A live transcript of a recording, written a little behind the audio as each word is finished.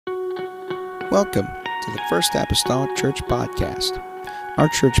Welcome to the First Apostolic Church Podcast. Our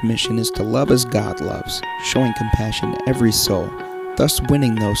church mission is to love as God loves, showing compassion to every soul, thus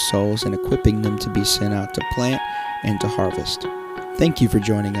winning those souls and equipping them to be sent out to plant and to harvest. Thank you for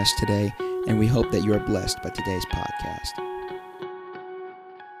joining us today, and we hope that you are blessed by today's podcast.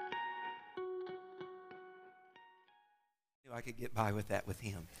 I could get by with that with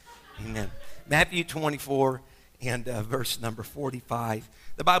him. Amen. Matthew 24 and verse number 45.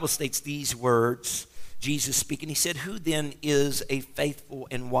 The Bible states these words, Jesus speaking. He said, "Who then is a faithful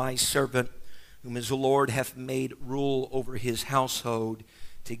and wise servant, whom his Lord hath made rule over his household,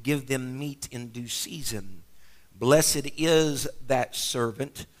 to give them meat in due season? Blessed is that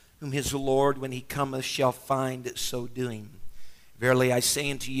servant, whom his Lord, when he cometh, shall find so doing. Verily I say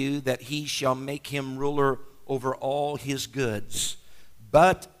unto you, that he shall make him ruler over all his goods.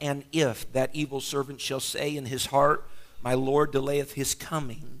 But and if that evil servant shall say in his heart, My Lord delayeth his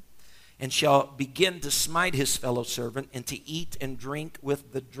coming, and shall begin to smite his fellow servant, and to eat and drink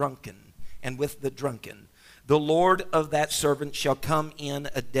with the drunken, the Lord of that servant shall come in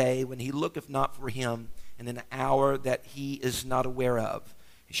a day when he looketh not for him, and in an hour that he is not aware of.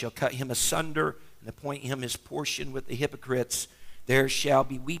 He shall cut him asunder, and appoint him his portion with the hypocrites. There shall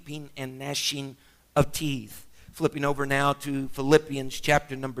be weeping and gnashing of teeth." Flipping over now to Philippians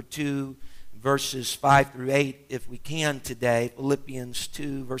chapter number 2, verses 5 through 8, if we can today. Philippians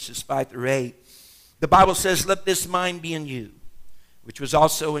 2, verses 5 through 8. The Bible says, "Let this mind be in you, which was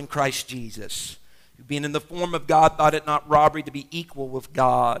also in Christ Jesus, who being in the form of God thought it not robbery to be equal with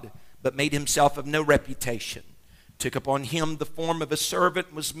God, but made himself of no reputation. Took upon him the form of a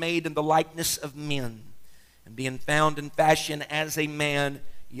servant, was made in the likeness of men. And being found in fashion as a man,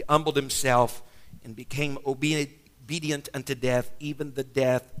 he humbled himself and became obedient unto death, even the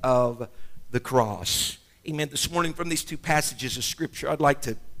death of the cross." Amen. This morning from these two passages of Scripture, I'd like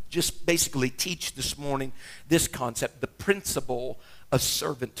to just basically teach this morning this concept, the principle of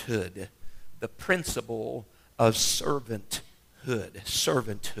servanthood. The principle of servanthood.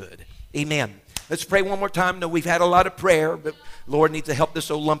 Servanthood. Amen. Let's pray one more time. No, we've had a lot of prayer, but Lord needs to help this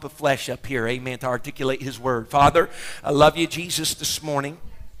old lump of flesh up here, amen, to articulate his word. Father, I love you, Jesus, this morning.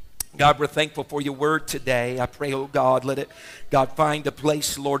 God, we're thankful for your word today. I pray, oh God, let it, God, find a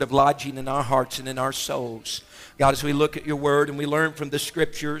place, Lord, of lodging in our hearts and in our souls. God, as we look at your word and we learn from the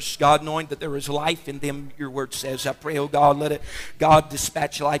scriptures, God, knowing that there is life in them, your word says, I pray, oh God, let it, God,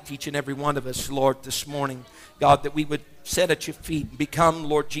 dispatch life to each and every one of us, Lord, this morning. God, that we would sit at your feet and become,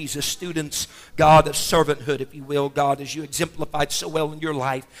 Lord Jesus, students, God, of servanthood, if you will, God, as you exemplified so well in your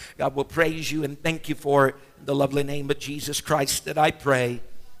life. God, we'll praise you and thank you for it. In the lovely name of Jesus Christ that I pray.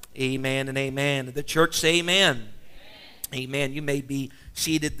 Amen and amen. The church say amen. Amen. You may be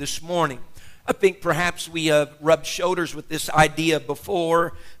seated this morning. I think perhaps we have rubbed shoulders with this idea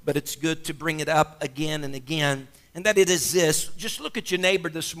before, but it's good to bring it up again and again. And that it is this. Just look at your neighbor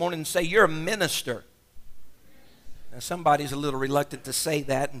this morning and say, you're a minister. Now, somebody's a little reluctant to say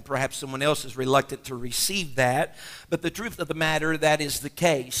that, and perhaps someone else is reluctant to receive that. But the truth of the matter, that is the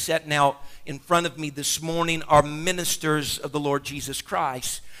case. Sitting out in front of me this morning are ministers of the Lord Jesus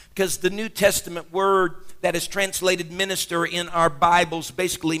Christ. Because the New Testament word that is translated minister in our Bibles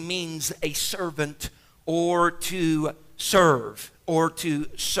basically means a servant or to serve.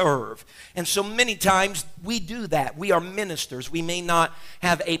 And so many times we do that. We are ministers. We may not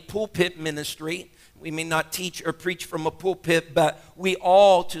have a pulpit ministry. We may not teach or preach from a pulpit, but we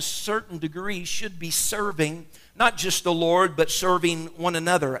all, to a certain degree, should be serving not just the Lord, but serving one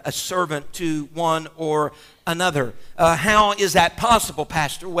another, a servant to one or another. How is that possible,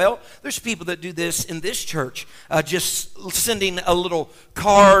 Pastor? Well, there's people that do this in this church, just sending a little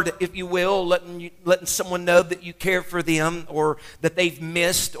card, if you will, letting someone know that you care for them or that they've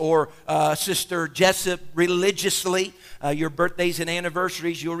missed, or Sister Jessup, religiously, your birthdays and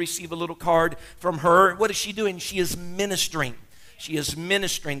anniversaries, you'll receive a little card from her. What is she doing? She is ministering. She is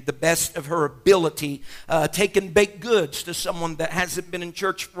ministering the best of her ability, taking baked goods to someone that hasn't been in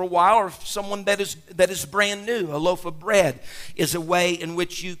church for a while, or someone that is brand new. A loaf of bread is a way in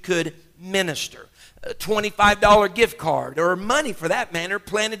which you could minister. A $25 gift card, or money for that matter,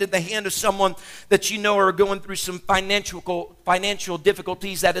 planted in the hand of someone that you know are going through some financial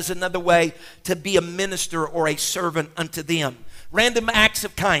difficulties. That is another way to be a minister or a servant unto them. Random acts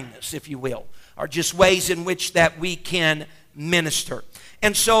of kindness, if you will, are just ways in which that we can minister.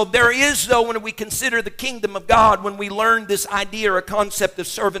 And so there is, though, when we consider the kingdom of God, when we learn this idea or concept of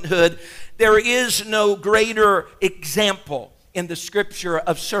servanthood, there is no greater example in the scripture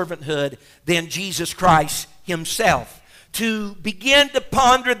of servanthood than Jesus Christ himself. To begin to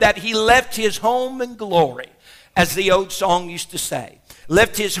ponder that he left his home in glory, as the old song used to say.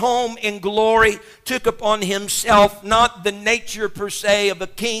 left his home in glory, took upon himself not the nature per se of a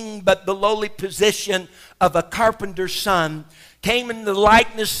king, but the lowly position of a carpenter's son, came in the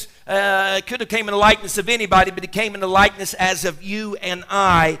likeness, could have came in the likeness of anybody, but he came in the likeness as of you and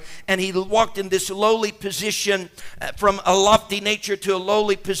I. And he walked in this lowly position from a lofty nature to a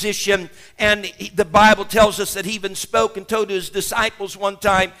lowly position. And the Bible tells us that he even spoke and told his disciples one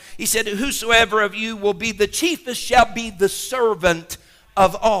time, he said, whosoever of you will be the chiefest shall be the servant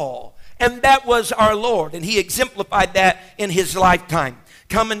of all. And that was our Lord. And he exemplified that in his lifetime,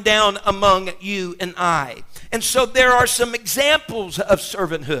 coming down among you and I. And so there are some examples of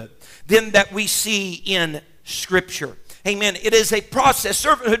servanthood then that we see in Scripture. Amen. It is a process.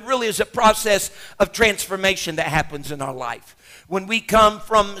 Servanthood really is a process of transformation that happens in our life. When we come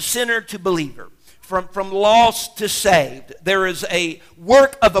from sinner to believer, from lost to saved, there is a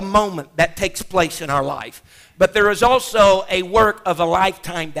work of a moment that takes place in our life. But there is also a work of a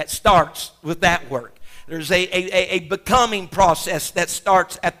lifetime that starts with that work. There's a becoming process that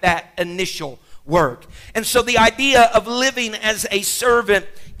starts at that initial work. And so the idea of living as a servant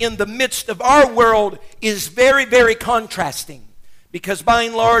in the midst of our world is very, very contrasting. Because by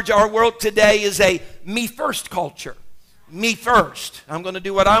and large, our world today is a me-first culture. Me first. I'm going to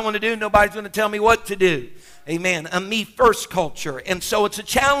do what I want to do. Nobody's going to tell me what to do. Amen. A me-first culture. And so it's a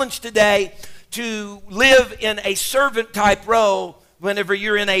challenge today to live in a servant-type role whenever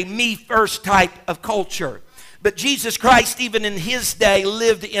you're in a me-first type of culture. But Jesus Christ, even in his day,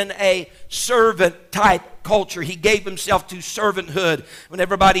 lived in a servant-type culture. He gave himself to servanthood when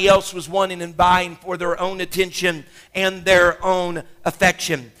everybody else was wanting and vying for their own attention and their own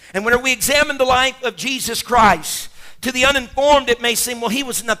affection. And when we examine the life of Jesus Christ, to the uninformed, it may seem, well, he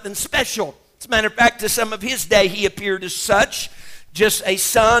was nothing special. As a matter of fact, to some of his day, he appeared as such. Just a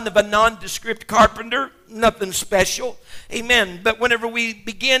son of a nondescript carpenter, nothing special. Amen. But whenever we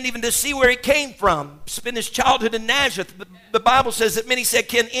begin even to see where he came from, spent his childhood in Nazareth, the Bible says that many said,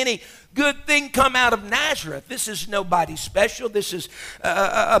 can any good thing come out of Nazareth? This is nobody special. This is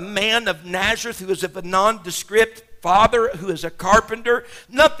a man of Nazareth who is of a nondescript father, who is a carpenter.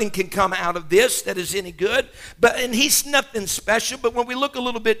 Nothing can come out of this that is any good. And he's nothing special. But when we look a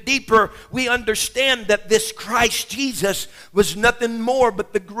little bit deeper, we understand that this Christ Jesus was nothing more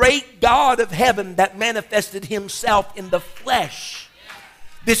but the great God of heaven that manifested himself in the flesh.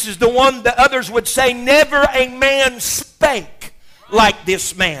 This is the one that others would say, never a man spake like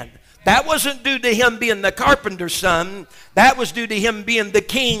this man. That wasn't due to him being the carpenter's son. That was due to him being the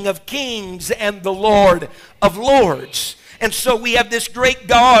King of kings and the Lord of lords. And so we have this great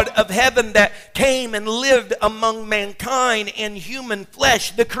God of heaven that came and lived among mankind in human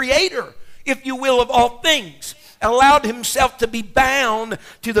flesh, the creator, if you will, of all things, allowed himself to be bound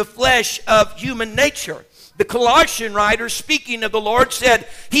to the flesh of human nature. The Colossian writer, speaking of the Lord, said,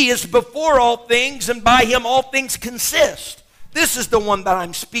 he is before all things, and by him all things consist. This is the one that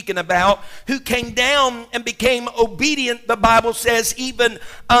I'm speaking about, who came down and became obedient, the Bible says, even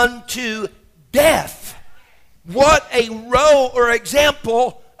unto death. What a role or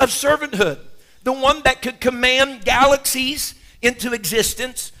example of servanthood. The one that could command galaxies into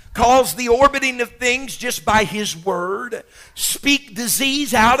existence, cause the orbiting of things just by his word, speak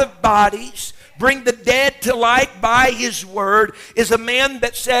disease out of bodies, bring the dead to life by his word, is a man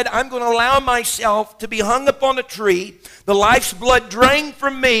that said, I'm going to allow myself to be hung upon a tree, the life's blood drained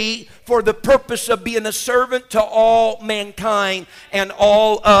from me for the purpose of being a servant to all mankind and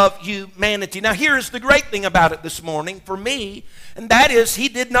all of humanity. Now here's the great thing about it this morning for me, and that is he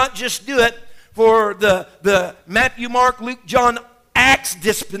did not just do it for the Matthew, Mark, Luke, John, Acts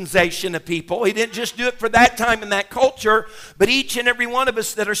dispensation of people. He didn't just do it for that time and that culture, but each and every one of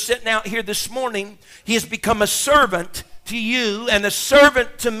us that are sitting out here this morning, he has become a servant to you and a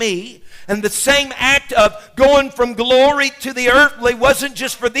servant to me. And the same act of going from glory to the earthly wasn't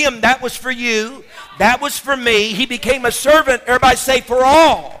just for them. That was for you. That was for me. He became a servant, everybody say, for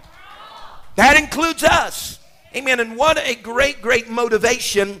all. That includes us. Amen. And what a great, great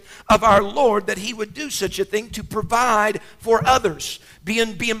motivation of our Lord that he would do such a thing to provide for others.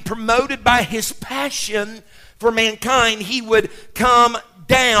 Being promoted by his passion for mankind, he would come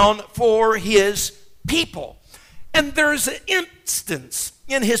down for his people. And there's an instance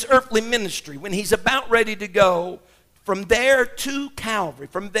in his earthly ministry when he's about ready to go from there to Calvary,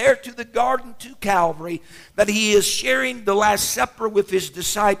 from there to the garden to Calvary, that he is sharing the Last Supper with his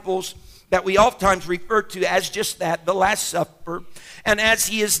disciples, that we oftentimes refer to as just that, the Last Supper. And as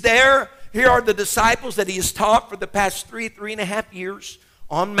he is there, here are the disciples that he has taught for the past 3.5 years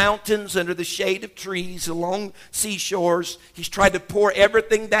on mountains, under the shade of trees, along seashores. He's tried to pour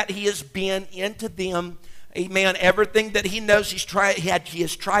everything that he has been into them amen, everything that he knows. He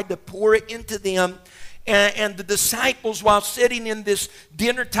has tried to pour it into them. And the disciples, while sitting in this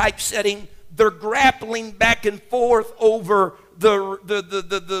dinner-type setting, they're grappling back and forth over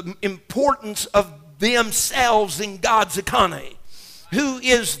the importance of themselves in God's economy. Who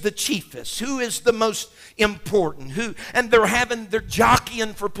is the chiefest? Who is the most important? And they're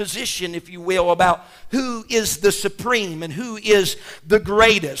jockeying for position, if you will, about who is the supreme and who is the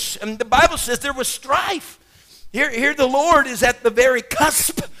greatest. And the Bible says there was strife. Here the Lord is at the very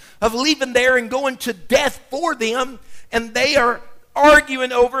cusp of leaving there and going to death for them, and they are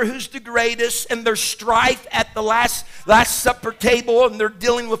arguing over who's the greatest, and there's strife at the last supper table, and they're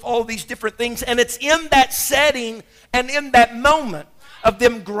dealing with all these different things. And it's in that setting and in that moment of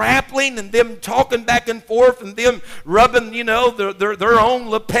them grappling and them talking back and forth and them rubbing, their own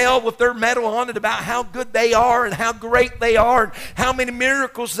lapel with their medal on it about how good they are and how great they are and how many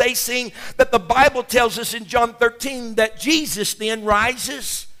miracles they seen, that the Bible tells us in John 13 that Jesus then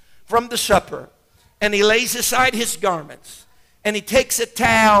rises from the supper and he lays aside his garments and he takes a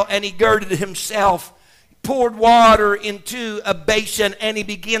towel and he girded himself, poured water into a basin, and he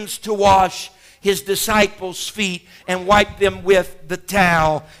begins to wash his disciples' feet and wipe them with the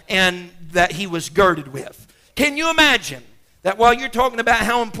towel and that he was girded with. Can you imagine that while you're talking about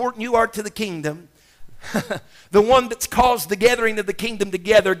how important you are to the kingdom, the one that's caused the gathering of the kingdom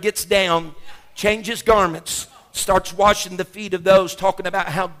together gets down, changes garments, starts washing the feet of those, talking about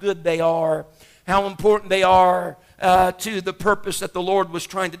how good they are, how important they are to the purpose that the Lord was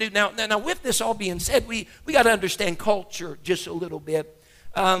trying to do. Now with this all being said, we got to understand culture just a little bit.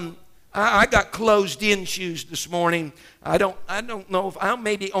 I got closed-in shoes this morning. I don't know if I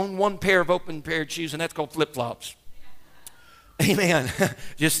maybe own one pair of open-paired shoes, and that's called flip-flops. Amen.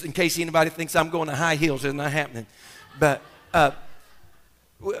 Just in case anybody thinks I'm going to high heels, it's not happening. But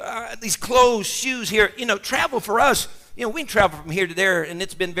these closed shoes here, travel for us. We can travel from here to there, and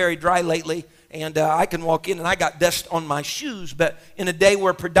it's been very dry lately. And I can walk in and I got dust on my shoes. But in a day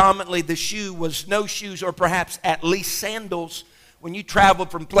where predominantly the shoe was no shoes or perhaps at least sandals, when you travel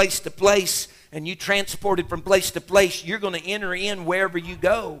from place to place and you transported from place to place, you're going to enter in wherever you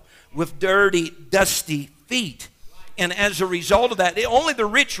go with dirty, dusty feet. And as a result of that, only the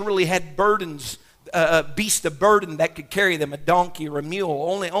rich really had burdens, beast of burden that could carry them, a donkey or a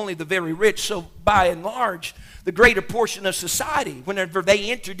mule. Only the very rich. So by and large, the greater portion of society, whenever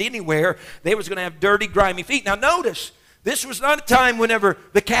they entered anywhere, they was going to have dirty, grimy feet. Now notice, this was not a time whenever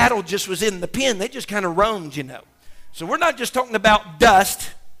the cattle just was in the pen. They just kind of roamed, So we're not just talking about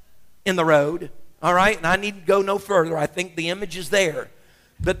dust in the road, all right? And I need to go no further. I think the image is there.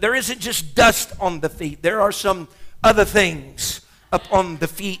 But there isn't just dust on the feet. There are some other things up on the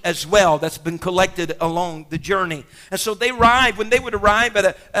feet as well that's been collected along the journey. And so when they would arrive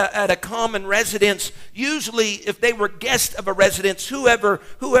at a common residence, usually if they were guests of a residence, whoever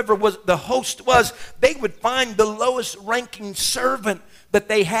was the host was, they would find the lowest ranking servant that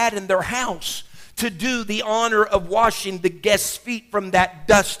they had in their house to do the honor of washing the guests' feet from that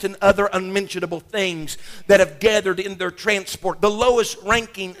dust and other unmentionable things that have gathered in their transport. The lowest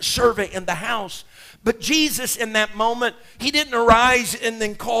ranking servant in the house. But Jesus in that moment, he didn't arise and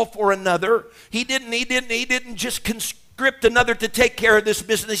then call for another. He didn't just conscript another to take care of this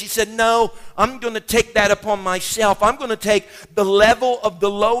business. He said, no, I'm going to take that upon myself. I'm going to take the level of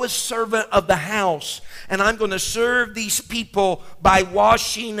the lowest servant of the house, and I'm going to serve these people by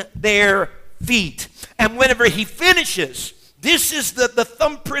washing their feet. And whenever he finishes, this is the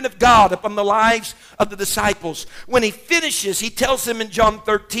thumbprint of God upon the lives of the disciples. When he finishes, he tells them in John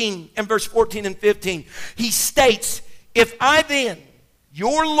 13 and verse 14 and 15, he states, if I then,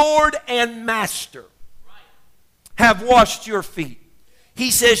 your Lord and Master, have washed your feet, he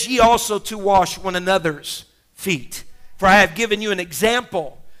says, ye also to wash one another's feet. For I have given you an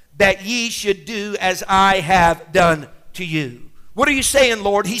example that ye should do as I have done to you. What are you saying,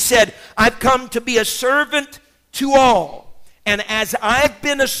 Lord? He said, I've come to be a servant to all. And as I've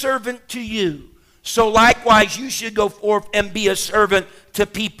been a servant to you, so likewise you should go forth and be a servant to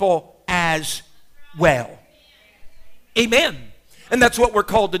people as well. Amen. And that's what we're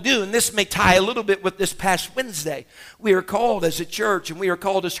called to do. And this may tie a little bit with this past Wednesday. We are called as a church and we are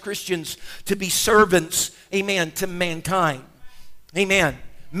called as Christians to be servants, amen, to mankind. Amen.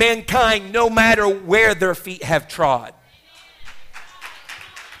 Mankind, no matter where their feet have trod.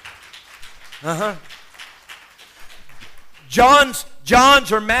 John's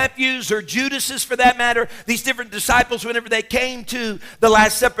John's or Matthew's or Judas's for that matter, these different disciples, whenever they came to the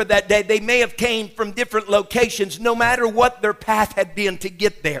Last Supper that day, they may have came from different locations, no matter what their path had been to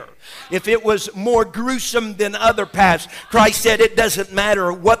get there. If it was more gruesome than other paths, Christ said it doesn't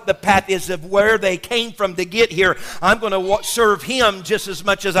matter what the path is of where they came from to get here. I'm going to serve him just as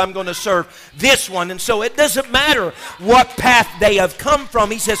much as I'm going to serve this one. And so it doesn't matter what path they have come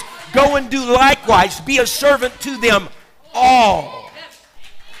from. He says, go and do likewise. Be a servant to them all.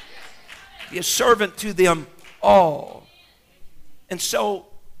 Be a servant to them all. And so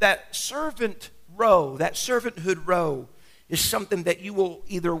that servant row, that servanthood row, is something that you will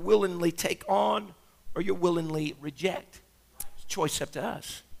either willingly take on or you willingly reject. It's a choice up to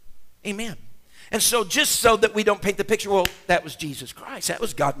us. Amen. And so just so that we don't paint the picture, well, that was Jesus Christ. That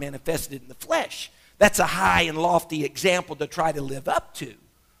was God manifested in the flesh. That's a high and lofty example to try to live up to.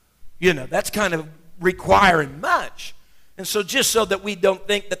 You know, that's kind of requiring much. And so just so that we don't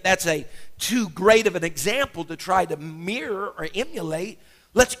think that that's a too great of an example to try to mirror or emulate,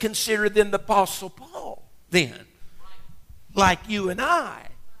 let's consider then the Apostle Paul then. Like you and I,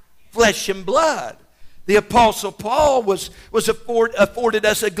 flesh and blood. The Apostle Paul was afforded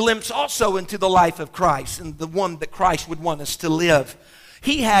us a glimpse also into the life of Christ and the one that Christ would want us to live.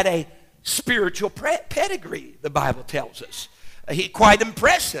 He had a spiritual pedigree, the Bible tells us. Quite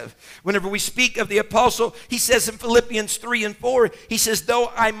impressive. Whenever we speak of the apostle, he says in Philippians 3 and 4, he says,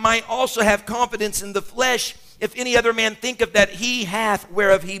 though I might also have confidence in the flesh, if any other man thinketh that he hath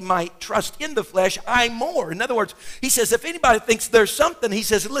whereof he might trust in the flesh, I more. In other words, he says, if anybody thinks there's something, he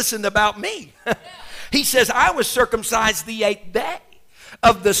says, listen about me. He says, I was circumcised the 8th day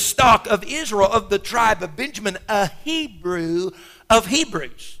of the stock of Israel, of the tribe of Benjamin, a Hebrew of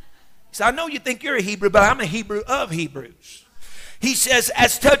Hebrews. He said, I know you think you're a Hebrew, but I'm a Hebrew of Hebrews. He says,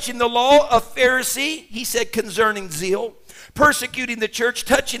 as touching the law, a Pharisee, he said, concerning zeal, persecuting the church,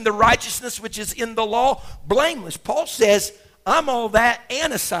 touching the righteousness which is in the law, blameless. Paul says, I'm all that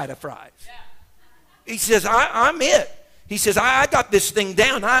and a side of fries. He says, I'm it. He says, I got this thing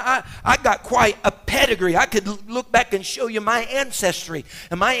down. I got quite a pedigree. I could look back and show you my ancestry.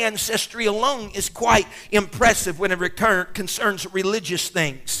 And my ancestry alone is quite impressive whenever it concerns religious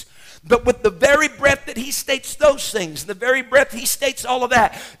things. But with the very breath that he states those things, the very breath he states all of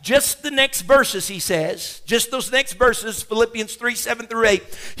that, just the next verses he says, just those next verses, Philippians 3, 7 through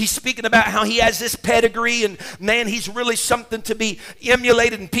 8, he's speaking about how he has this pedigree and man, he's really something to be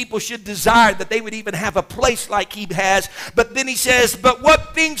emulated and people should desire that they would even have a place like he has. But then he says, but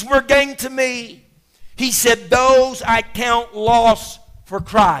what things were gained to me? He said, those I count loss for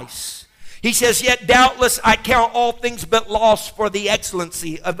Christ. He says, yet doubtless I count all things but loss for the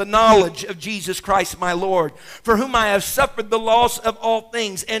excellency of the knowledge of Jesus Christ my Lord, for whom I have suffered the loss of all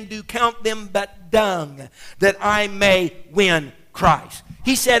things, and do count them but dung, that I may win Christ.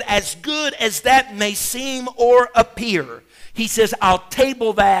 He said, as good as that may seem or appear, he says, I'll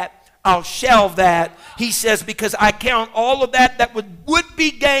table that, I'll shelve that. He says, because I count all of that would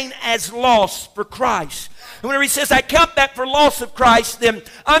be gain as loss for Christ. And whenever he says, I count that for loss of Christ, then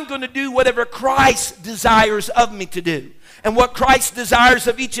I'm going to do whatever Christ desires of me to do. And what Christ desires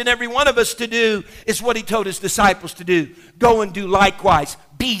of each and every one of us to do is what he told his disciples to do. Go and do likewise.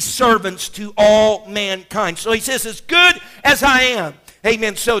 Be servants to all mankind. So he says, as good as I am,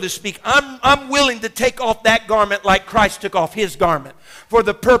 amen, so to speak, I'm willing to take off that garment like Christ took off his garment for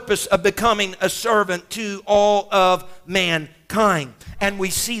the purpose of becoming a servant to all of mankind. And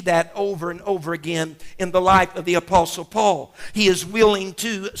we see that over and over again in the life of the Apostle Paul. He is willing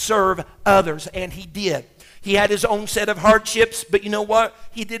to serve others, and he did. He had his own set of hardships, but you know what?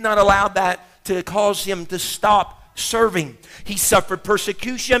 He did not allow that to cause him to stop serving. He suffered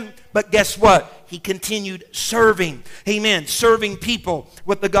persecution, but guess what? He continued serving. Amen. Serving people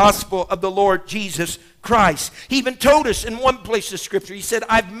with the gospel of the Lord Jesus Christ. He even told us in one place of Scripture, he said,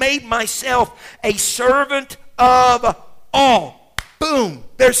 I've made myself a servant of all. Boom,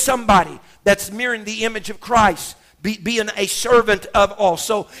 there's somebody that's mirroring the image of Christ, being a servant of all.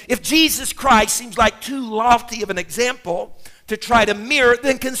 So if Jesus Christ seems like too lofty of an example to try to mirror,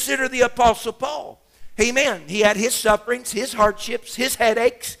 then consider the Apostle Paul. Amen. He had his sufferings, his hardships, his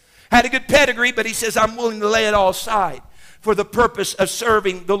headaches, had a good pedigree, but he says, I'm willing to lay it all aside for the purpose of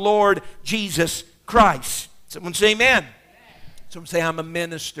serving the Lord Jesus Christ. Someone say amen. Someone say, I'm a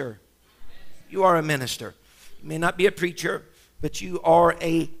minister. You are a minister. You may not be a preacher, but you are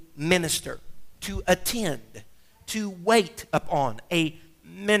a minister. To attend, to wait upon, a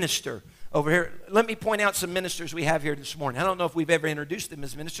minister. Over here, let me point out some ministers we have here this morning. I don't know if we've ever introduced them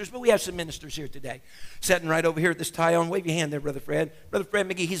as ministers, but we have some ministers here today. Sitting right over here with this tie on. Wave your hand there, Brother Fred. Brother Fred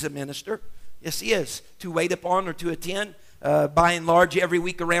McGee, he's a minister. Yes, he is. To wait upon or to attend. by and large, every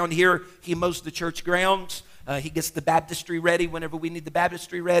week around here, he mows the church grounds. He gets the baptistry ready whenever we need the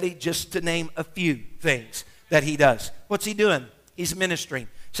baptistry ready, just to name a few things that he does. What's he doing? He's ministering.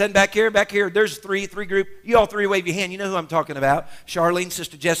 Sitting back here, there's three group. You all three wave your hand. You know who I'm talking about. Charlene,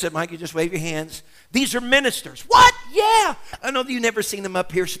 Sister Jessup, Mike, you just wave your hands. These are ministers. What? Yeah. I know that you've never seen them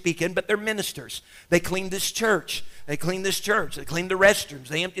up here speaking, but they're ministers. They clean this church. They clean this church. They clean the restrooms.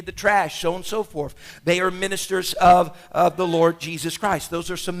 They empty the trash, so on and so forth. They are ministers of the Lord Jesus Christ. Those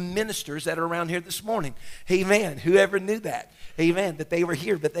are some ministers that are around here this morning. Amen. Whoever knew that? Amen. That they were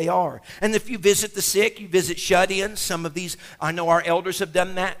here, that they are. And if you visit the sick, you visit shut-ins. Some of these, I know our elders have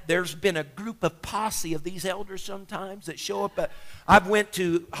done that. There's been a group of posse of these elders sometimes that show up. I've went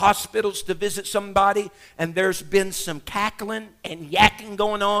to hospitals to visit somebody, and there's been some cackling and yakking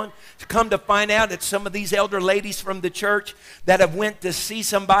going on. To come to find out, it's some of these elder ladies from the church that have went to see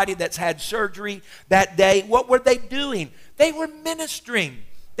somebody that's had surgery that day. What were they doing? They were ministering.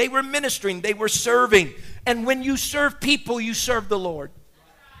 They were ministering. They were serving. And when you serve people, you serve the Lord.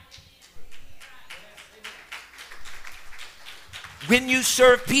 When you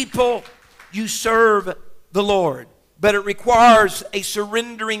serve people, you serve the Lord. But it requires a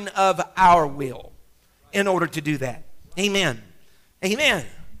surrendering of our will in order to do that. Amen. Amen.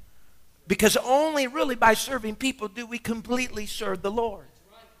 Because only really by serving people do we completely serve the Lord.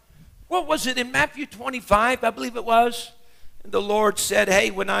 What was it in Matthew 25, I believe it was? And the Lord said,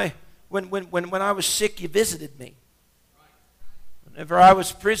 hey, when I was sick, you visited me. Whenever I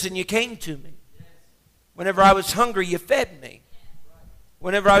was in prison, you came to me. Whenever I was hungry, you fed me.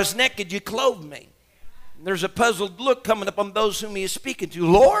 Whenever I was naked, you clothed me. And there's a puzzled look coming up on those whom he is speaking to.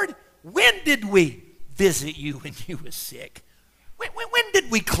 Lord, when did we visit you when you was sick? When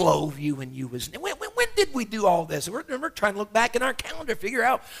did we clothe you when you was... When did we do all this? We're trying to look back in our calendar, figure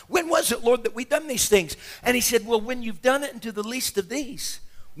out, when was it, Lord, that we done these things? And he said, well, when you've done it into the least of these,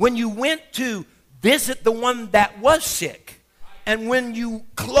 when you went to visit the one that was sick, and when you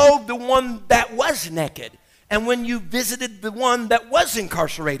clothed the one that was naked, and when you visited the one that was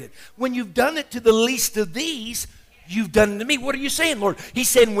incarcerated, when you've done it to the least of these, you've done it to me. What are you saying, Lord? He's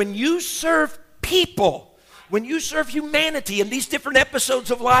saying when you serve people, when you serve humanity in these different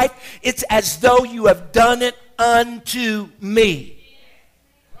episodes of life, it's as though you have done it unto me.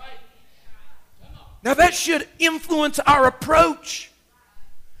 Now that should influence our approach.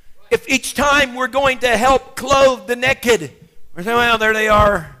 If each time we're going to help clothe the naked, we're saying, well, there they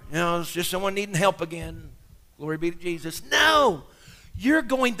are. You know, it's just someone needing help again. Glory be to Jesus. No, you're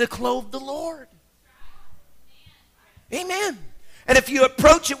going to clothe the Lord. Amen. And if you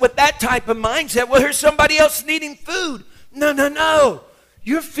approach it with that type of mindset, well, here's somebody else needing food. No.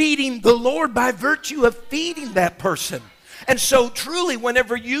 You're feeding the Lord by virtue of feeding that person. And so truly,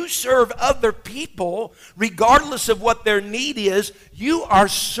 whenever you serve other people, regardless of what their need is, you are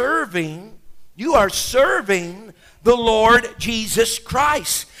serving the Lord Jesus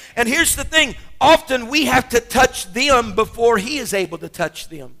Christ. And here's the thing, often we have to touch them before he is able to touch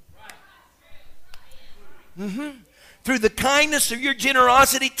them. Through the kindness of your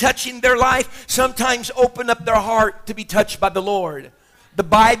generosity, touching their life, sometimes open up their heart to be touched by the Lord. The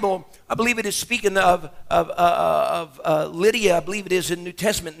Bible, I believe it is speaking of Lydia, I believe it is in the New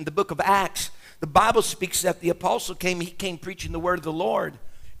Testament, in the book of Acts. The Bible speaks that the apostle he came preaching the word of the Lord.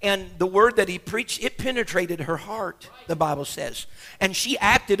 And the word that he preached, it penetrated her heart, the Bible says. And she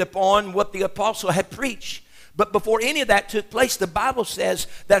acted upon what the apostle had preached. But before any of that took place, the Bible says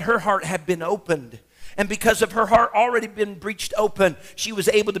that her heart had been opened. And because of her heart already been breached open, she was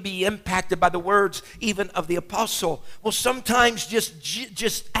able to be impacted by the words even of the apostle. Well, sometimes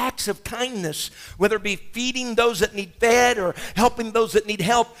just acts of kindness, whether it be feeding those that need fed or helping those that need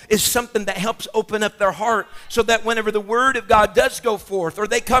help, is something that helps open up their heart so that whenever the word of God does go forth or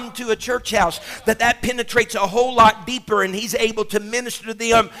they come to a church house, that penetrates a whole lot deeper and he's able to minister to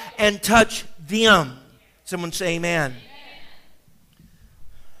them and touch them. Someone say amen.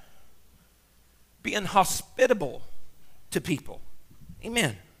 Being hospitable to people.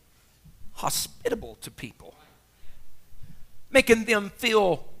 Amen. Hospitable to people. Making them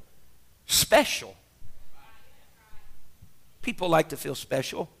feel special. People like to feel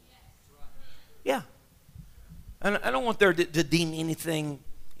special. Yeah. And I don't want there to deem anything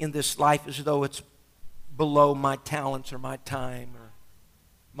in this life as though it's below my talents or my time or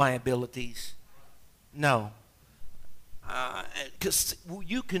my abilities. No. Because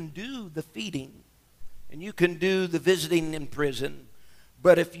you can do the feeding. And you can do the visiting in prison.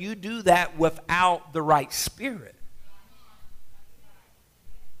 But if you do that without the right spirit,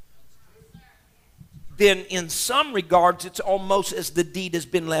 then in some regards, it's almost as the deed has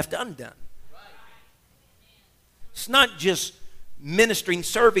been left undone. It's not just ministering,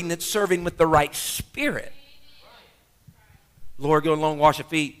 serving, it's serving with the right spirit. Lord, go along, wash your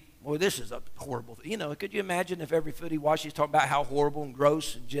feet. Boy, this is a horrible thing. You know, could you imagine if every foot he washed, he's talking about how horrible and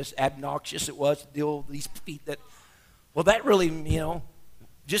gross and just obnoxious it was to deal with these feet that, well, that really, you know,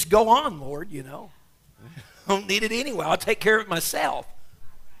 just go on, Lord, you know. I don't need it anyway. I'll take care of it myself.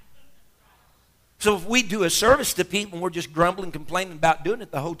 So if we do a service to people and we're just grumbling, complaining about doing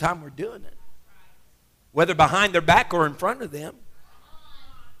it the whole time we're doing it, whether behind their back or in front of them,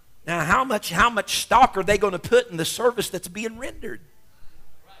 now how much stock are they going to put in the service that's being rendered?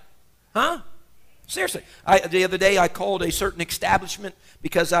 Huh? Seriously. The other day I called a certain establishment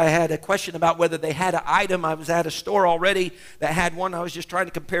because I had a question about whether they had an item. I was at a store already that had one. I was just trying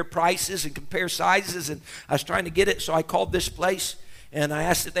to compare prices and compare sizes, and I was trying to get it. So I called this place and I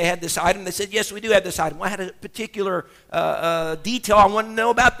asked if they had this item. They said, yes, we do have this item. Well, I had a particular detail I wanted to know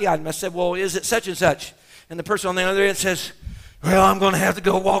about the item. I said, well, is it such and such? And the person on the other end says, well, I'm going to have to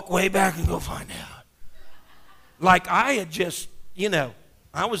go walk way back and go find out. Like I had just, you know,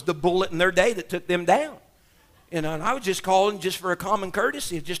 I was the bullet in their day that took them down. You know, and I was just calling just for a common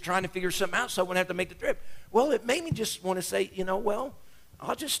courtesy of just trying to figure something out so I wouldn't have to make the trip. Well, it made me just want to say, you know, well,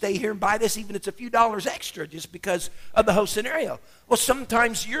 I'll just stay here and buy this even if it's a few dollars extra just because of the whole scenario. Well,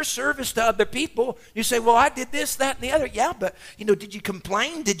 sometimes your service to other people, you say, well, I did this, that, and the other. Yeah, but, you know, did you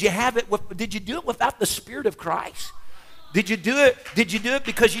complain? Did you did you do it without the Spirit of Christ? Did you do it? Did you do it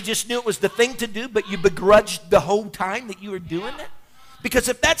because you just knew it was the thing to do, but you begrudged the whole time that you were doing it? Because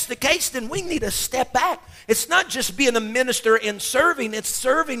if that's the case, then we need to step back. It's not just being a minister and serving, it's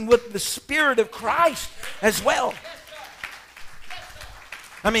serving with the Spirit of Christ as well.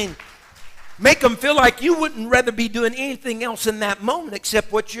 I mean, make them feel like you wouldn't rather be doing anything else in that moment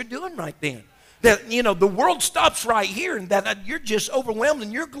except what you're doing right then. That, you know, the world stops right here and that you're just overwhelmed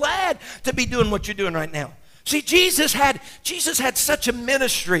and you're glad to be doing what you're doing right now. See, Jesus had such a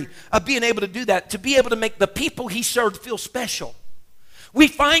ministry of being able to do that, to be able to make the people he served feel special. We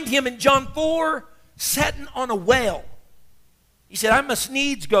find him in John 4 sitting on a well. He said, I must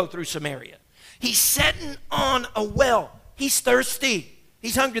needs go through Samaria. He's sitting on a well. He's thirsty.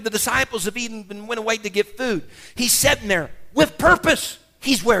 He's hungry. The disciples have even went away to get food. He's sitting there with purpose.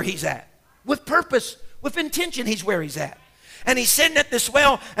 He's where he's at. With purpose, with intention, he's where he's at. And he's sitting at this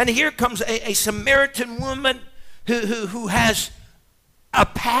well, and here comes a Samaritan woman who has a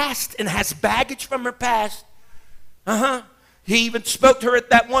past and has baggage from her past. He even spoke to her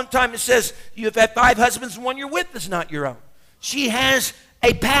at that one time and says, you have had 5 husbands and one you're with is not your own. She has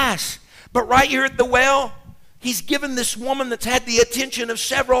a past. But right here at the well, he's given this woman that's had the attention of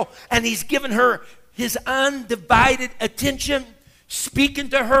several, and he's given her his undivided attention, speaking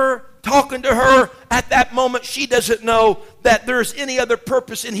to her, talking to her. At that moment, she doesn't know that there's any other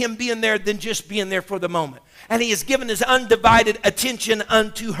purpose in him being there than just being there for the moment. And he has given his undivided attention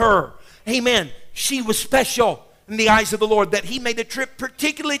unto her. Amen. She was special in the eyes of the Lord, that he made a trip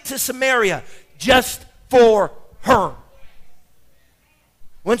particularly to Samaria just for her.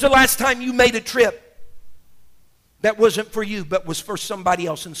 When's the last time you made a trip that wasn't for you but was for somebody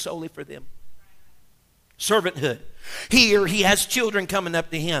else and solely for them? Servanthood. Here he has children coming up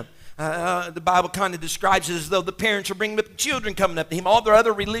to him. The Bible kind of describes it as though the parents are bringing up the children coming up to him. All the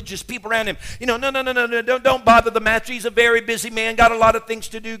other religious people around him. You know, no, don't bother the master. He's a very busy man, got a lot of things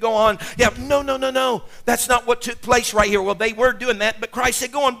to do. Go on. Yeah, no. That's not what took place right here. Well, they were doing that, but Christ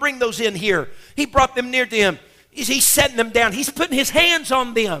said, go on, bring those in here. He brought them near to him. He's setting them down. He's putting his hands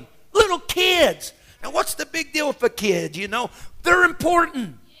on them. Little kids. Now, what's the big deal with a kid, you know? They're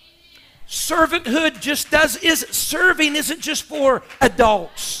important. Servanthood serving isn't just for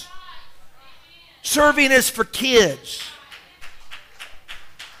adults. Serving is for kids.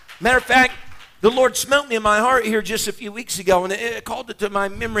 Matter of fact, the Lord smote me in my heart here just a few weeks ago, and it called it to my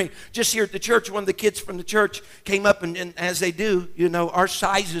memory just here at the church. One of the kids from the church came up, and as they do, you know, our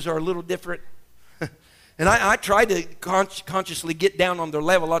sizes are a little different. And I tried to consciously get down on their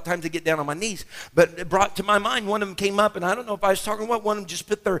level. A lot of times I get down on my knees. But it brought to my mind, one of them came up, and I don't know if I was talking about, one of them just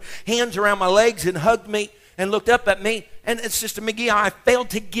put their hands around my legs and hugged me and looked up at me. And Sister McGee, I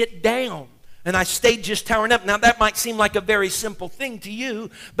failed to get down. And I stayed just towering up. Now, that might seem like a very simple thing to you,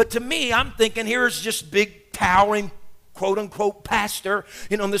 but to me, I'm thinking here's just big, towering, quote-unquote pastor.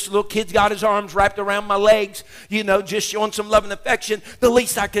 You know, and this little kid's got his arms wrapped around my legs, you know, just showing some love and affection. The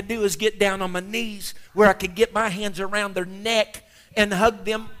least I could do is get down on my knees where I could get my hands around their neck and hug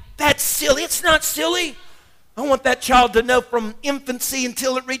them. That's silly. It's not silly. I want that child to know from infancy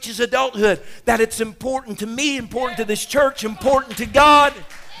until it reaches adulthood that it's important to me, important to this church, important to God.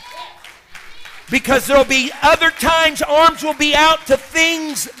 Because there'll be other times arms will be out to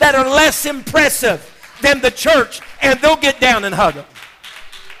things that are less impressive. than the church, and they'll get down and hug them.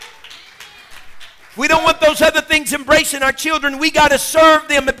 We don't want those other things embracing our children. We got to serve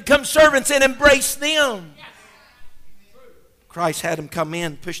them and become servants and embrace them. Christ had them come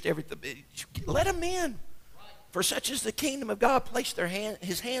in, pushed everything. Let them in. For such is the kingdom of God. Placed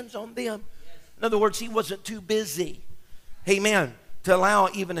his hands on them. In other words, he wasn't too busy, amen, to allow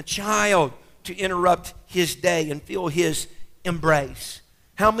even a child to interrupt his day and feel his embrace.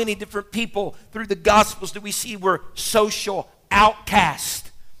 How many different people through the Gospels do we see were social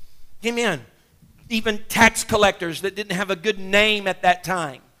outcasts? Amen. Even tax collectors that didn't have a good name at that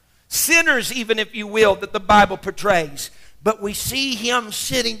time. Sinners, even if you will, that the Bible portrays. But we see him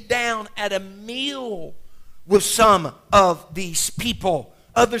sitting down at a meal with some of these people.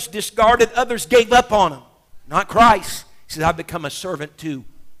 Others discarded, others gave up on him. Not Christ. He said, I've become a servant to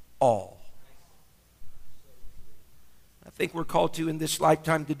all. I think we're called to in this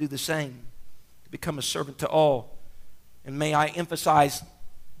lifetime to do the same. To become a servant to all. And may I emphasize,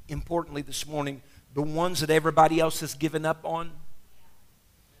 importantly this morning, the ones that everybody else has given up on,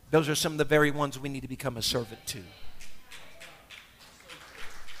 those are some of the very ones we need to become a servant to.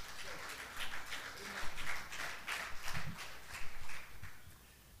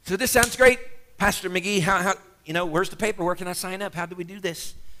 So this sounds great, Pastor McGee. How where's the paper? Where can I sign up? How do we do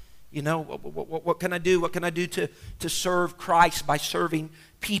this? What can I do? What can I do to serve Christ by serving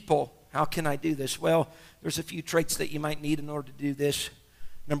people? How can I do this? Well, there's a few traits that you might need in order to do this.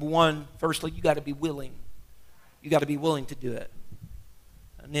 Number one, firstly, you got to be willing. You got to be willing to do it.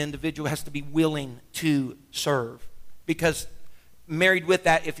 An individual has to be willing to serve. Because married with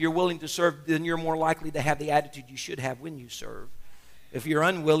that, if you're willing to serve, then you're more likely to have the attitude you should have when you serve. If you're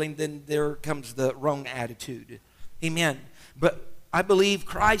unwilling, then there comes the wrong attitude. Amen. But I believe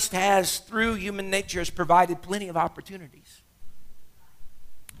Christ has, through human nature, has provided plenty of opportunities.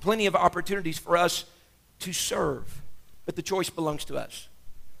 Plenty of opportunities for us to serve. But the choice belongs to us.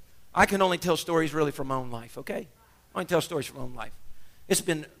 I can only tell stories really from my own life, okay? I can tell stories from my own life. It's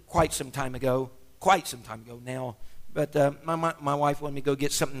been quite some time ago now. But my wife wanted me to go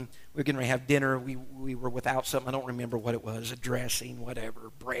get something. We were going to have dinner. We were without something. I don't remember what it was, a dressing,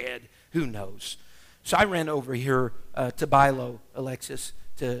 whatever, bread, who knows. So I ran over here to Bilo, Alexis,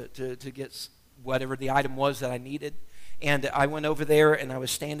 to get whatever the item was that I needed. And I went over there, and I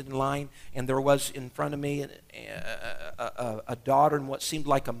was standing in line, and there was in front of me a daughter and what seemed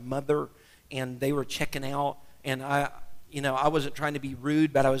like a mother, and they were checking out. And I wasn't trying to be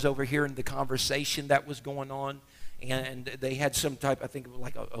rude, but I was overhearing the conversation that was going on. And they had some type, I think it was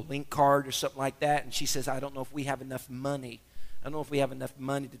like a link card or something like that. And she says, I don't know if we have enough money. I don't know if we have enough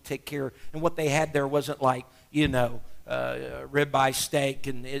money to take care. And what they had there wasn't like, ribeye steak.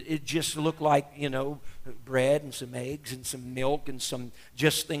 And it just looked like, bread and some eggs and some milk and some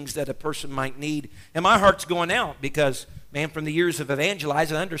just things that a person might need. And my heart's going out because, man, from the years of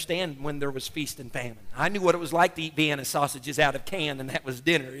evangelizing, I understand when there was feast and famine. I knew what it was like to eat Vienna sausages out of can, and that was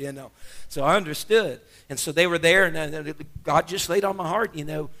dinner, So I understood. And so they were there, and God just laid on my heart,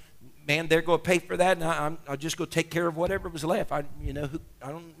 man, they're going to pay for that, and I'll just go take care of whatever was left. I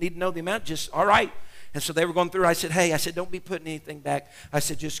don't need to know the amount, just all right. And so they were going through. I said, hey, don't be putting anything back. I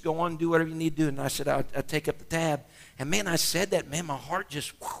said, just go on and do whatever you need to do. And I said, I'll take up the tab. And, man, I said that, man, my heart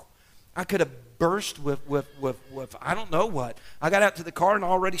just, I could have burst with I don't know what. I got out to the car and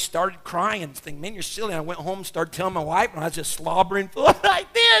already started crying and thinking, man, you're silly. I went home and started telling my wife, and I was just slobbering full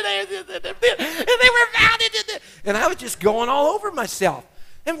like this. And they were found. And I was just going all over myself.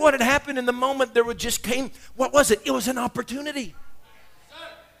 And what had happened in the moment, what was it? It was an opportunity.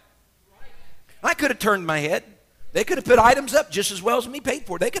 I could have turned my head. They could have put items up just as well as me paid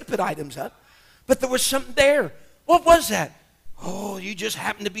for. They could have put items up. But there was something there. What was that? Oh, you just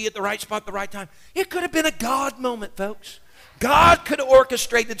happened to be at the right spot at the right time. It could have been a God moment, folks. God could have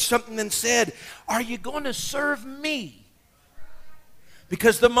orchestrated something and said, are you going to serve me?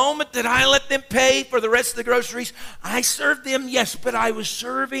 Because the moment that I let them pay for the rest of the groceries, I served them, yes, but I was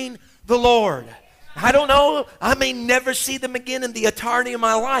serving the Lord. I don't know, I may never see them again in the eternity of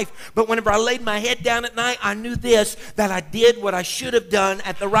my life, but whenever I laid my head down at night, I knew this, that I did what I should have done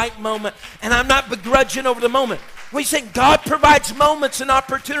at the right moment, and I'm not begrudging over the moment. We say God provides moments and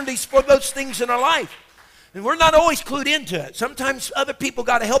opportunities for those things in our life, and we're not always clued into it. Sometimes other people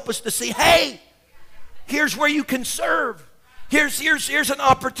got to help us to see, hey, here's where you can serve. Here's an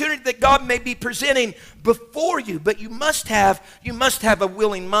opportunity that God may be presenting before you, but you must have a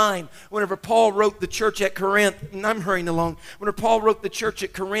willing mind. Whenever Paul wrote the church at Corinth, and I'm hurrying along, whenever Paul wrote the church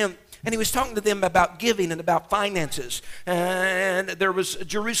at Corinth, And he was talking to them about giving and about finances. And there was,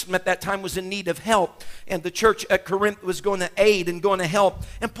 Jerusalem at that time was in need of help. And the church at Corinth was going to aid and going to help.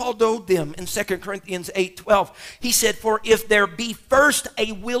 And Paul told them in 2 Corinthians 8:12, he said, for if there be first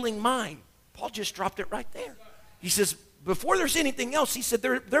a willing mind. Paul just dropped it right there. He says, before there's anything else, he said,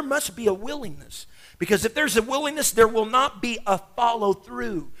 there must be a willingness. Because if there's a willingness, there will not be a follow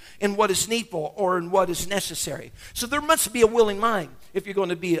through in what is needful or in what is necessary. So there must be a willing mind if you're going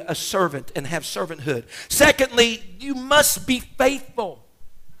to be a servant and have servanthood. Secondly, you must be faithful.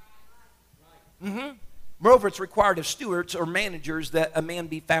 Moreover, it's required of stewards or managers that a man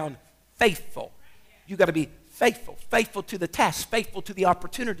be found faithful. You got to be faithful. Faithful to the task. Faithful to the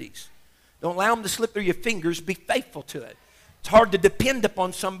opportunities. Don't allow them to slip through your fingers. Be faithful to it. It's hard to depend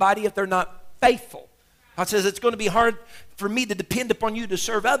upon somebody if they're not faithful. God says it's going to be hard for me to depend upon you to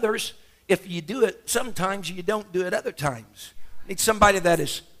serve others. If you do it sometimes, you don't do it other times. You need somebody that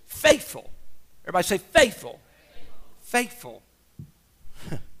is faithful. Everybody say faithful. Faithful.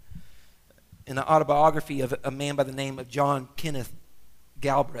 In the autobiography of a man by the name of John Kenneth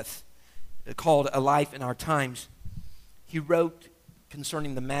Galbraith, called A Life in Our Times, he wrote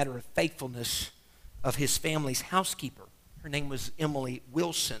concerning the matter of faithfulness of his family's housekeeper. Her name was Emily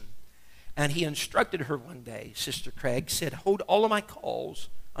Wilson. And he instructed her one day, Sister Craig said, hold all of my calls.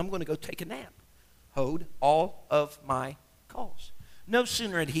 I'm going to go take a nap. Hold all of my calls. No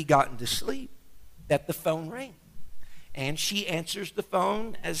sooner had he gotten to sleep that the phone rang. And she answers the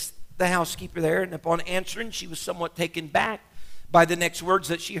phone as the housekeeper there. And upon answering, she was somewhat taken back by the next words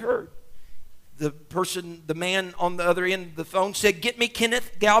that she heard. The man on the other end of the phone said, get me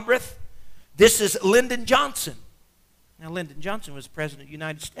Kenneth Galbraith. This is Lyndon Johnson. Now, Lyndon Johnson was President of the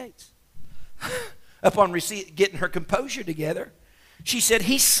United States. Upon getting her composure together, she said,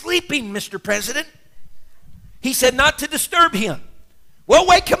 he's sleeping, Mr. President. He said not to disturb him. Well,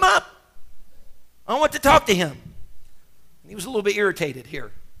 wake him up. I want to talk to him. And he was a little bit irritated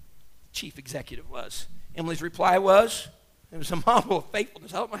here. The chief executive was. Emily's reply was, it was a model of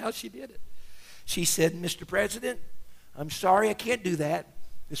faithfulness. I don't know how she did it. She said, Mr. President, I'm sorry I can't do that.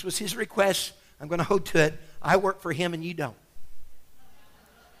 This was his request. I'm going to hold to it. I work for him and you don't.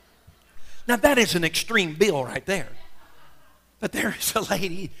 Now that is an extreme bill right there. But there is a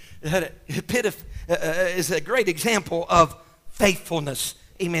lady that is a great example of faithfulness,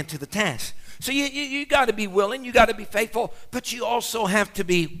 amen, to the task. So you got to be willing, you got to be faithful, but you also have to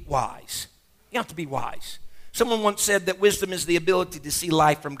be wise. You have to be wise. Someone once said that wisdom is the ability to see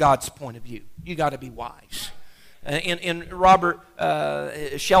life from God's point of view. You got to be wise. In Robert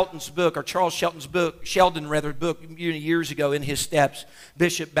Shelton's book, or Charles Shelton's book, years ago in his steps,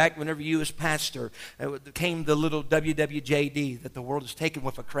 Bishop, back whenever you was pastor, came the little WWJD that the world has taken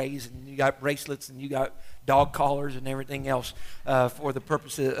with a craze, and you got bracelets and you got dog collars and everything else for the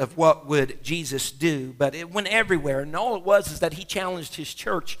purpose of what would Jesus do. But it went everywhere, and all it was is that he challenged his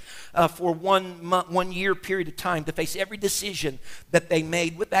church for 1 year period of time to face every decision that they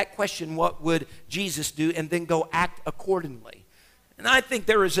made with that question, what would Jesus do, and then go act accordingly. And I think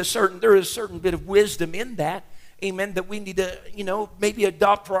there is a certain bit of wisdom in that, amen, that we need to, maybe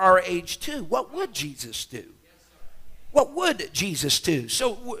adopt for our age too. What would Jesus do? What would Jesus do?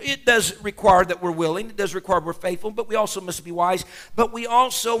 So it does require that we're willing. It does require we're faithful, but we also must be wise. But we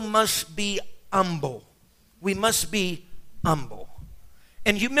also must be humble. We must be humble.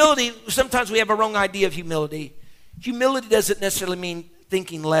 And humility, sometimes we have a wrong idea of humility. Humility doesn't necessarily mean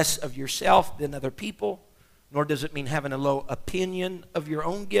thinking less of yourself than other people, nor does it mean having a low opinion of your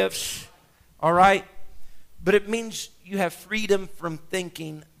own gifts, all right? But it means you have freedom from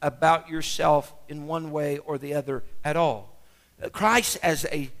thinking about yourself in one way or the other at all. Christ, as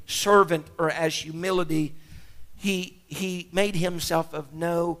a servant or as humility, he made himself of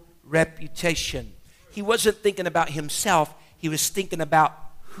no reputation. He wasn't thinking about himself. He was thinking about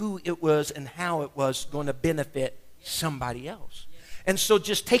who it was and how it was going to benefit somebody else. And so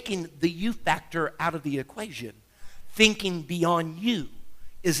just taking the you factor out of the equation, thinking beyond you,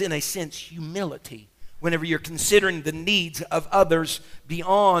 is in a sense humility. Whenever you're considering the needs of others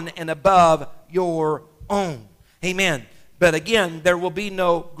beyond and above your own. Amen. But again, there will be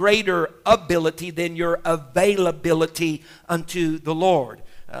no greater ability than your availability unto the Lord.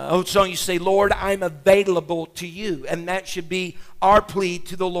 Old song, you say, Lord, I'm available to you. And that should be our plea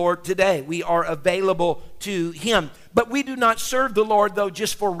to the Lord today. We are available to him. But we do not serve the Lord, though,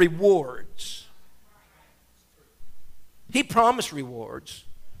 just for rewards. He promised rewards.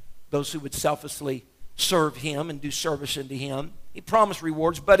 Those who would selflessly serve him and do service unto him. He promised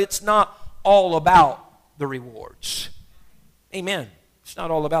rewards, but it's not all about the rewards. Amen. It's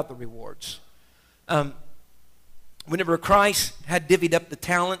not all about the rewards. Whenever Christ had divvied up the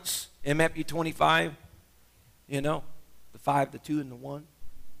talents In Matthew 25, you know, the 5, the 2, and the 1.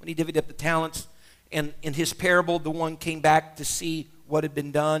 When he divvied up the talents, and in his parable, the one came back to see what had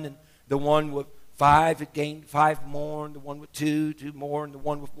been done, and the one with 5 had gained 5 more, and the one with 2 more, and the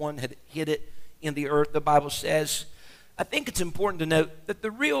one with 1 had hid it in the earth. The Bible says, I think it's important to note that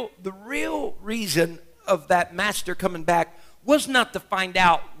the real reason of that master coming back was not to find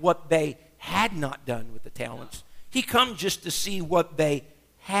out what they had not done with the talents. He come just to see what they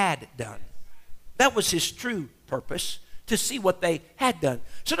had done. That was his true purpose, to see what they had done.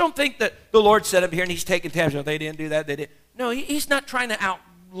 So don't think that the Lord set up here and he's taking tabs. No, they didn't do that. They didn't. No, he's not trying to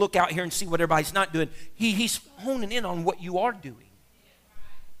look out here and see what everybody's not doing. He's honing in on what you are doing.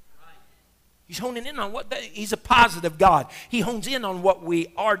 He's honing in on he's a positive God. He hones in on what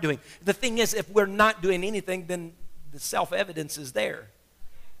we are doing. The thing is, if we're not doing anything, then the self-evidence is there.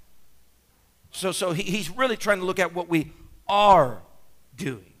 So he's really trying to look at what we are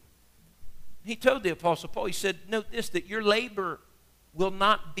doing. He told the Apostle Paul, he said, note this, that your labor will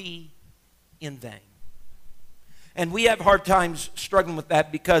not be in vain. And we have hard times struggling with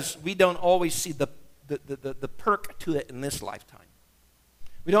that because we don't always see the perk to it in this lifetime.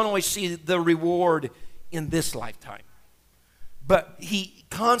 We don't always see the reward in this lifetime. But he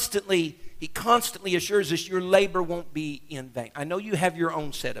constantly assures us your labor won't be in vain. I know you have your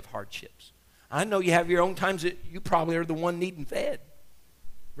own set of hardships. I know you have your own times that you probably are the one needing fed.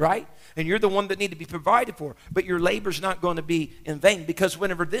 Right? And you're the one that need to be provided for. But your labor's not going to be in vain, because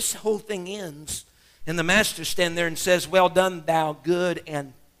whenever this whole thing ends and the master stands there and says, well done, thou good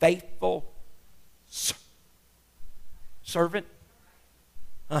and faithful servant.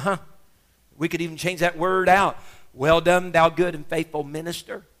 We could even change that word out. Well done, thou good and faithful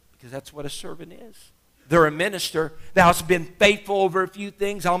minister, because that's what a servant is. They're a minister. Thou hast been faithful over a few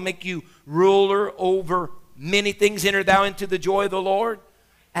things. I'll make you ruler over many things. Enter thou into the joy of the Lord.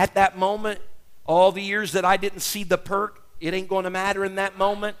 At that moment, all the years that I didn't see the perk, it ain't going to matter in that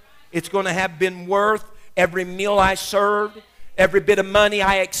moment. It's going to have been worth every meal I served, every bit of money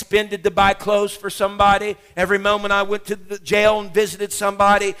I expended to buy clothes for somebody, every moment I went to the jail and visited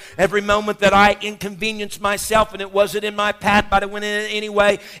somebody, every moment that I inconvenienced myself and it wasn't in my path, but I went in it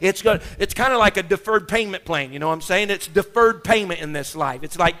anyway. It's kind of like a deferred payment plan, you know what I'm saying? It's deferred payment in this life.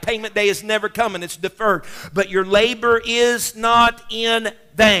 It's like payment day is never coming, it's deferred. But your labor is not in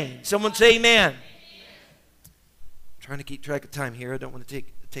vain. Someone say amen. I'm trying to keep track of time here. I don't want to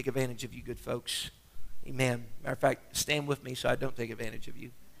take advantage of you good folks. Amen. Matter of fact, stand with me so I don't take advantage of you.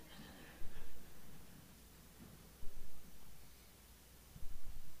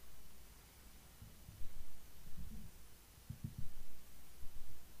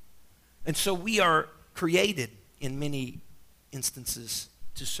 And so we are created in many instances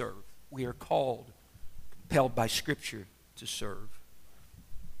to serve. We are called, compelled by Scripture to serve.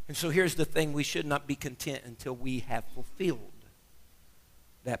 And so here's the thing, we should not be content until we have fulfilled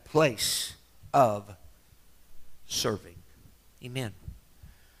that place of serving. Amen.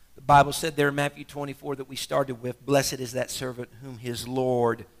 The Bible said there in Matthew 24 that we started with, blessed is that servant whom his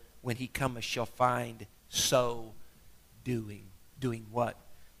Lord, when he cometh, shall find so doing. Doing what?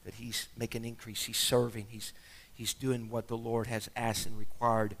 That he's making increase. He's serving. He's doing what the Lord has asked and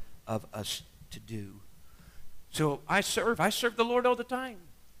required of us to do. So I serve the Lord all the time.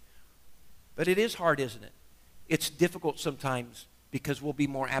 But it is hard, isn't it? It's difficult sometimes because we'll be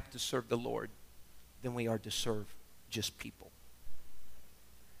more apt to serve the Lord than we are to serve just people.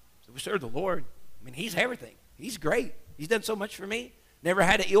 So we serve the Lord. I mean, he's everything. He's great. He's done so much for me. Never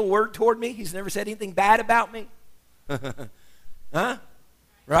had an ill word toward me. He's never said anything bad about me. Huh?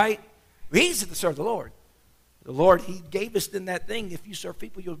 Right? It's easy to serve the Lord. The Lord, he gave us in that thing, if you serve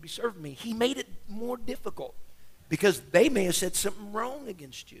people, you'll be serving me. He made it more difficult because they may have said something wrong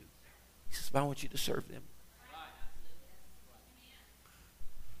against you. He says, but I want you to serve them.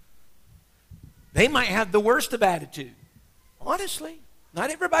 They might have the worst of attitude. Honestly, not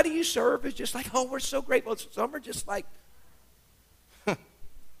everybody you serve is just like, oh, we're so grateful. Some are just like, you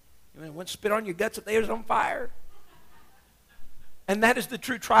wouldn't spit on your guts if they was on fire. And that is the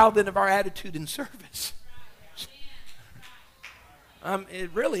true trial then of our attitude in service. It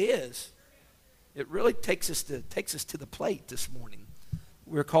really is. It really takes us to the plate this morning.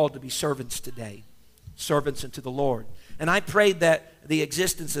 We're called to be servants today, servants unto the Lord. And I pray that the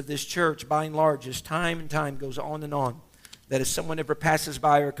existence of this church, by and large, as time and time goes on and on, that if someone ever passes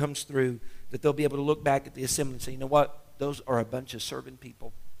by or comes through, that they'll be able to look back at the assembly and say, you know what? Those are a bunch of serving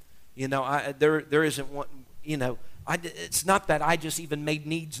people. You know, there isn't one, you know, it's not that I just even made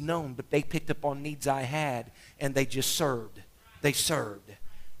needs known, but they picked up on needs I had, and they just served. They served.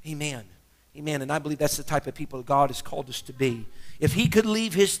 Amen. Amen. And I believe that's the type of people God has called us to be. If he could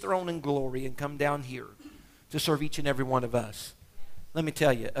leave his throne in glory and come down here to serve each and every one of us, let me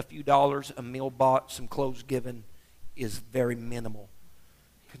tell you, a few dollars, a meal bought, some clothes given is very minimal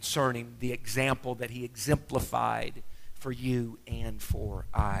concerning the example that he exemplified for you and for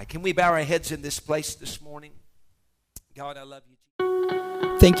I. Can we bow our heads in this place this morning? God, I love you.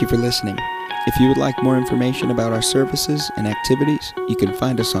 Thank you for listening. If you would like more information about our services and activities, you can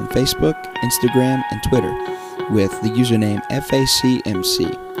find us on Facebook, Instagram, and Twitter with the username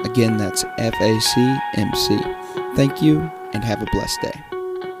FACMC. Again, that's FACMC. Thank you, and have a blessed day.